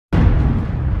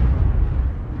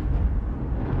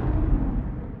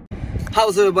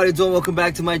How's everybody doing? Welcome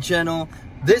back to my channel.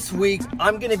 This week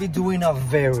I'm gonna be doing a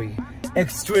very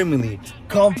extremely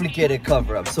complicated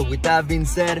cover-up. So with that being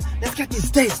said, let's get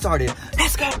this day started.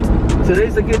 Let's go.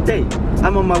 Today's a good day.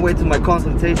 I'm on my way to my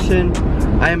consultation.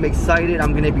 I am excited.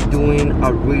 I'm gonna be doing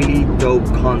a really dope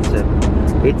concept.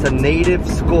 It's a native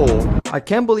skull. I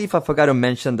can't believe I forgot to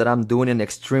mention that I'm doing an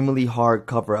extremely hard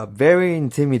cover-up. Very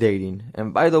intimidating.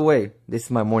 And by the way, this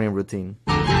is my morning routine.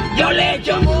 Yo le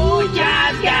echo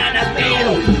muchas ganas,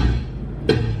 pero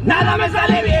nada me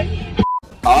sale bien.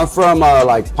 I'm from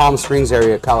like Palm Springs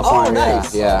area, California. Oh,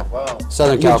 nice. Yeah. Wow.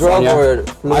 Southern California.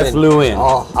 I flew in.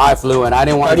 I flew in. I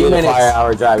didn't want to do the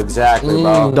 5-hour drive. Exactly,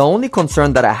 bro. The only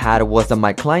concern that I had was that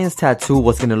my client's tattoo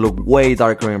was gonna look way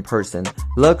darker in person.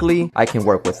 Luckily, I can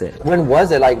work with it. When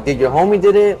was it? Like, did your homie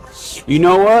did it? You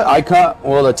know what?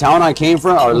 Well, the town I came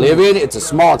from or live in, it's a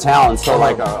small town. So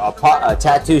like a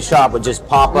tattoo shop would just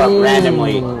pop up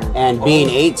randomly. And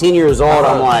being 18 years old,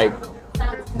 I'm like,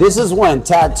 this is when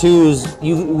tattoos,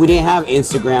 we didn't have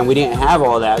Instagram, we didn't have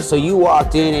all that. So you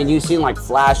walked in and you seen like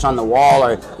flash on the wall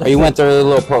or you went through a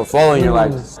little portfolio and you're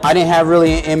like, I didn't have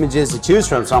really images to choose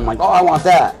from. So I'm like, oh, I want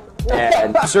that.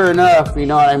 And sure enough, you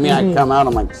know what I mean? I come out,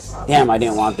 I'm like, damn, I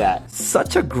didn't want that.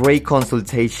 Such a great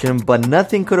consultation, but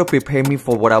nothing could have prepared me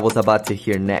for what I was about to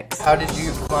hear next. How did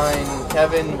you find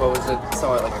Kevin? What was it?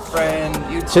 Someone like a friend?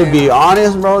 YouTube? To be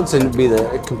honest, bro,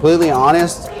 completely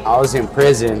honest, I was in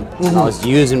prison and I was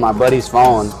using my buddy's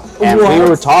phone. And we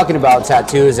were talking about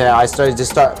tattoos, and I started to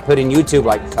start putting YouTube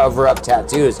like cover up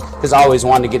tattoos because I always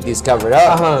wanted to get these covered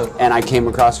up. And I came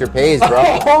across your page, bro.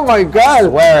 Oh my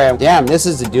god! Where, damn, this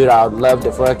is the dude I would love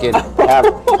to fucking have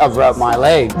cover up my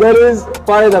leg. That is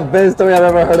probably the best story I've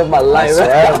ever heard of my life. I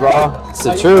swear, bro. It's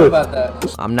the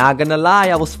truth. I'm not gonna lie,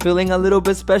 I was feeling a little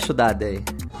bit special that day.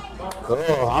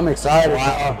 Cool, I'm excited.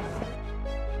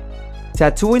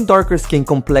 Tattooing darker skin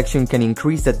complexion can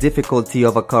increase the difficulty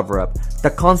of a cover-up. The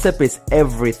concept is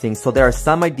everything, so there are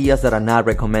some ideas that are not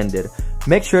recommended.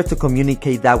 Make sure to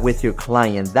communicate that with your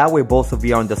client, that way both of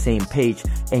you are on the same page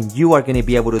and you are going to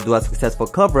be able to do a successful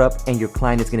cover-up and your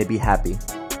client is going to be happy.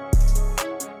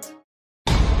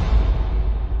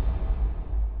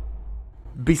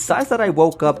 Besides that, I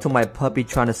woke up to my puppy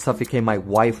trying to suffocate my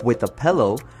wife with a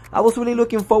pillow. I was really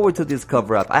looking forward to this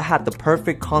cover-up. I had the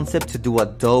perfect concept to do a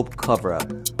dope cover-up.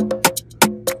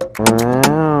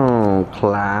 Oh,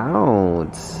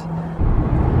 clouds.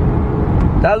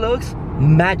 That looks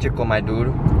magical, my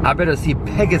dude. I better see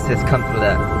Pegasus come through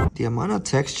that. The amount of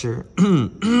texture.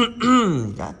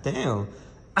 God damn.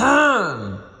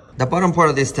 The bottom part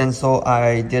of this stencil,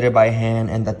 I did it by hand,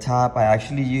 and the top, I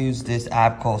actually used this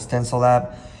app called Stencil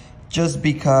App just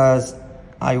because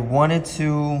I wanted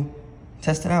to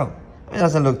test it out. It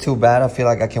doesn't look too bad. I feel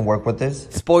like I can work with this.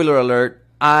 Spoiler alert,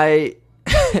 I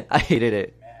hated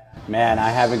it. Man, I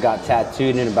haven't got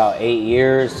tattooed in about 8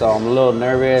 years, so I'm a little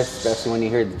nervous, especially when you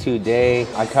hear the 2-day.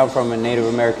 I come from a Native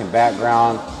American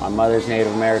background. My mother's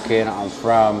Native American. I'm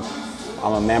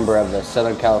a member of the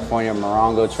Southern California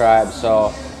Morongo tribe,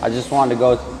 so I just wanted to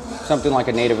go something like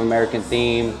a Native American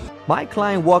theme. My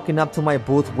client walking up to my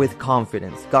booth with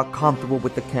confidence, got comfortable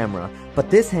with the camera. But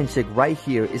this handshake right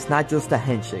here is not just a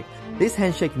handshake. This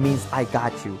handshake means I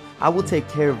got you. I will take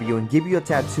care of you and give you a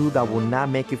tattoo that will not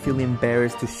make you feel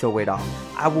embarrassed to show it off.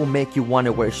 I will make you want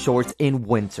to wear shorts in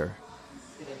winter.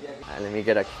 Let me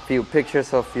get a few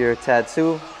pictures of your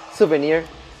tattoo. Souvenir.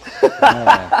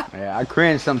 Yeah, I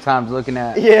cringe sometimes looking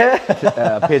at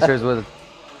pictures with a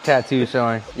tattoo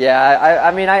showing. Yeah,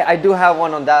 I mean, I do have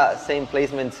one on that same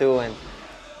placement too, and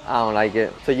I don't like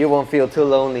it. So you won't feel too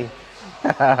lonely.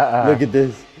 Look at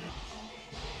this.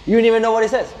 You don't even know what it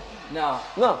says? No.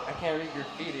 No. I can't read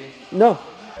graffiti. No.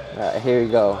 Alright, here you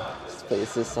go. Let's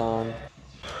place this on.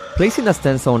 Placing a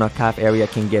stencil on a calf area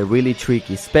can get really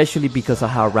tricky, especially because of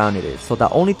how round it is. So the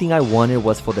only thing I wanted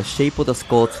was for the shape of the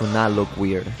skull to not look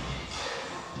weird.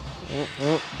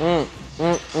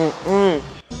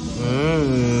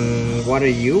 What are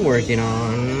you working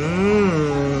on?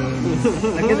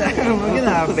 Look at that! Look at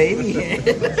that baby head!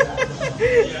 Look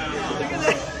at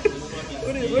that!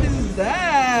 What is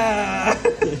that?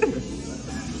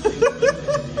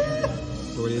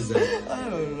 What is that? I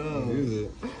don't know. What is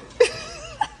it?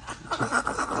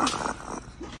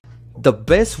 The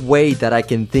best way that I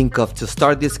can think of to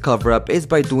start this cover up is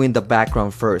by doing the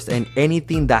background first and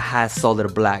anything that has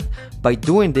solid black. By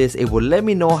doing this, it will let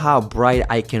me know how bright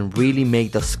I can really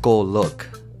make the skull look.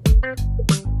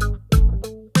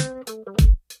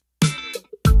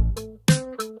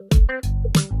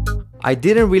 I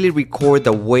didn't really record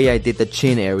the way I did the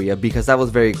chin area because I was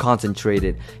very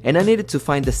concentrated and I needed to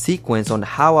find the sequence on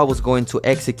how I was going to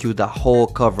execute the whole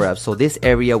cover up, so this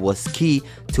area was key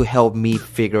to help me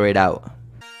figure it out.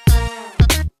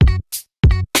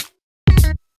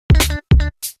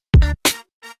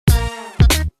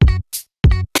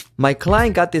 My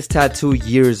client got this tattoo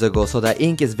years ago, so the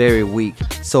ink is very weak.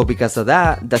 So because of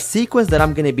that, the sequence that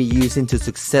I'm going to be using to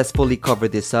successfully cover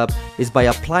this up is by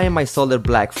applying my solid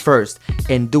black first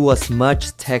and do as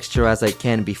much texture as I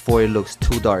can before it looks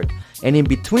too dark. And in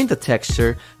between the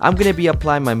texture, I'm going to be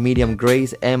applying my medium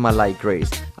grays and my light grays.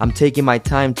 I'm taking my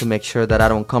time to make sure that I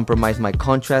don't compromise my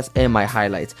contrast and my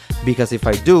highlights, because if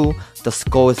I do, the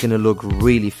skull is going to look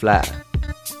really flat.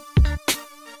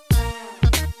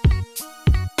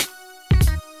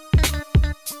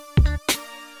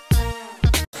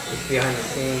 Behind the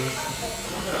scenes.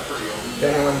 If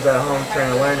anyone's at home trying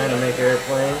to learn how to make an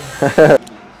airplane.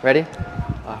 Ready?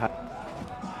 Hold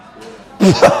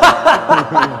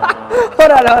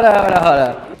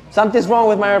on. Something's wrong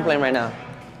with my airplane right now.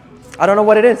 I don't know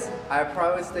what it is. I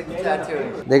probably stick to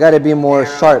tattooing. They gotta be more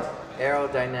sharp.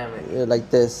 Aerodynamic. Yeah, like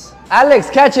this. Alex,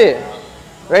 catch it.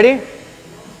 Ready?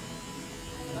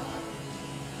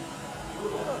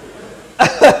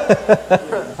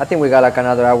 I think we got like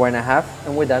another hour and a half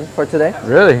and we're done for today.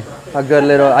 Really? A good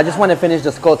little, I just want to finish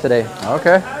the skull today.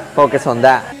 Okay. Focus on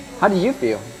that. How do you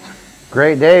feel?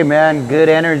 Great day, man. Good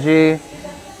energy.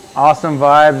 Awesome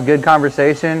vibes. Good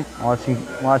conversation. Watching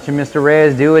Mr.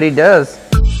 Reyes do what he does.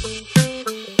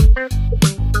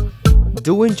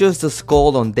 Doing just the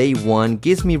skull on day 1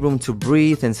 gives me room to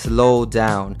breathe and slow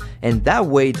down, and that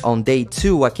way on day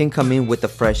 2 I can come in with a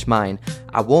fresh mind.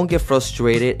 I won't get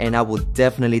frustrated and I will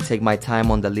definitely take my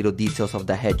time on the little details of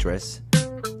the headdress.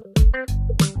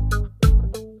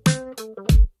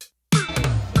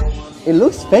 It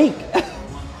looks fake.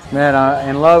 Man, I'm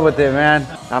in love with it, man.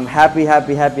 I'm happy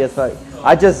as fuck.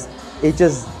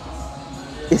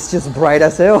 It's just bright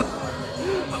as hell.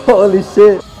 Holy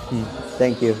shit.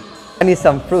 Thank you. I need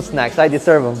some fruit snacks, I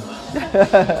deserve them.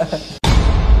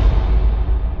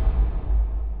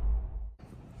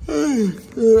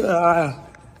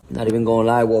 Not even gonna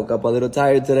lie, woke up a little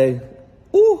tired today.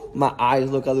 Ooh, my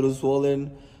eyes look a little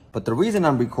swollen. But the reason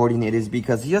I'm recording it is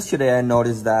because yesterday I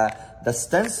noticed that the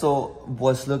stencil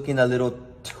was looking a little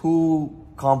too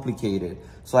complicated.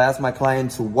 So I asked my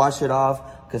client to wash it off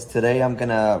because today I'm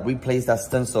gonna replace that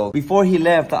stencil. Before he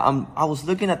left, I was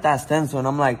looking at that stencil and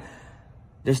I'm like,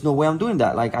 there's no way I'm doing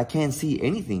that. Like, I can't see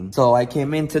anything. So I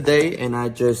came in today and I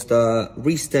just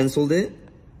re-stenciled it.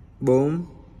 Boom.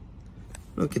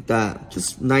 Look at that.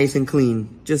 Just nice and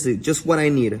clean. Just what I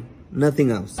need.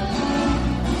 Nothing else.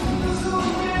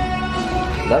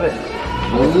 Love it.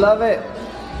 Love it.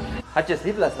 How'd you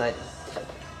sleep last night?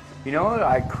 You know,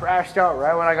 I crashed out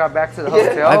right when I got back to the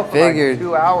hotel. I figured. For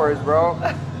like 2 hours, bro.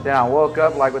 Then I woke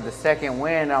up like with the second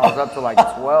wind. I was up to like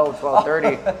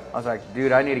 12:30. I was like,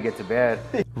 dude, I need to get to bed.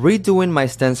 Redoing my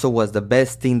stencil was the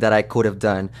best thing that I could have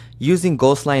done. Using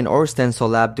Ghostline or Stencil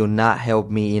Lab do not help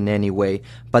me in any way.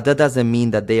 But that doesn't mean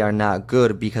that they are not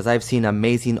good, because I've seen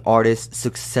amazing artists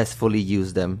successfully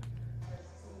use them.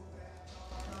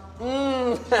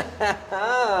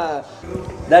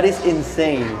 That is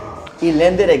insane. He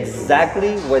landed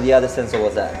exactly where the other stencil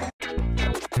was at.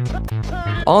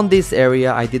 On this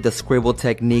area, I did the scribble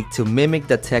technique to mimic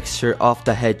the texture of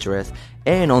the headdress,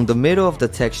 and on the middle of the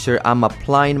texture, I'm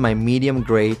applying my medium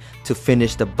gray to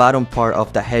finish the bottom part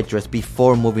of the headdress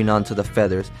before moving on to the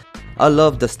feathers. I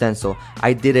love the stencil.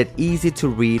 I did it easy to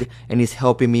read and it's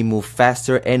helping me move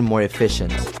faster and more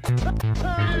efficient.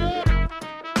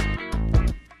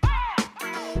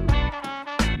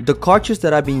 The cartridge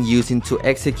that I've been using to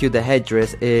execute the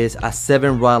headdress is a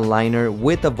 7-rod liner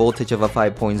with a voltage of a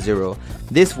 5.0.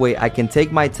 This way I can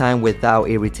take my time without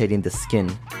irritating the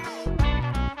skin.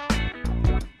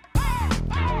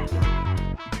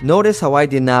 Notice how I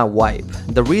did not wipe.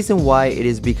 The reason why it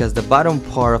is because the bottom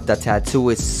part of the tattoo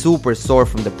is super sore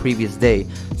from the previous day.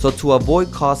 So to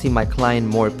avoid causing my client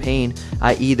more pain,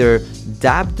 I either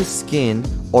dab the skin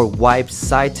or wipe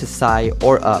side to side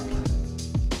or up.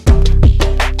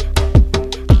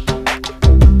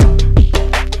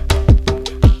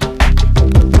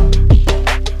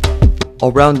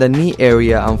 Around the knee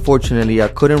area, unfortunately I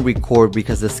couldn't record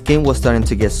because the skin was starting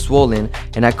to get swollen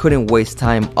and I couldn't waste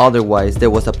time, otherwise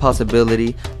there was a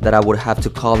possibility that I would have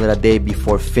to call it a day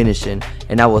before finishing,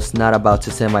 and I was not about to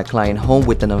send my client home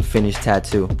with an unfinished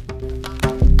tattoo.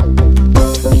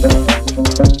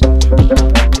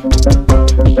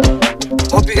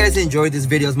 Hope you guys enjoyed this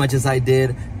video as much as I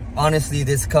did. honestly,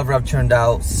 this cover up turned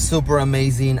out super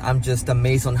amazing. I'm just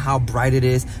amazed on how bright it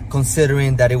is,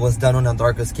 considering that it was done on a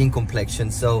darker skin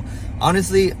complexion. So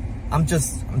honestly, I'm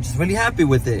just really happy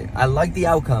with it. I like the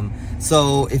outcome.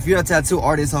 So if you're a tattoo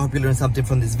artist, I hope you learned something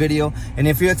from this video. And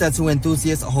if you're a tattoo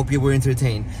enthusiast, I hope you were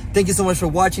entertained. Thank you so much for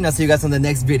watching. I'll see you guys on the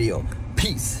next video.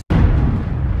 Peace.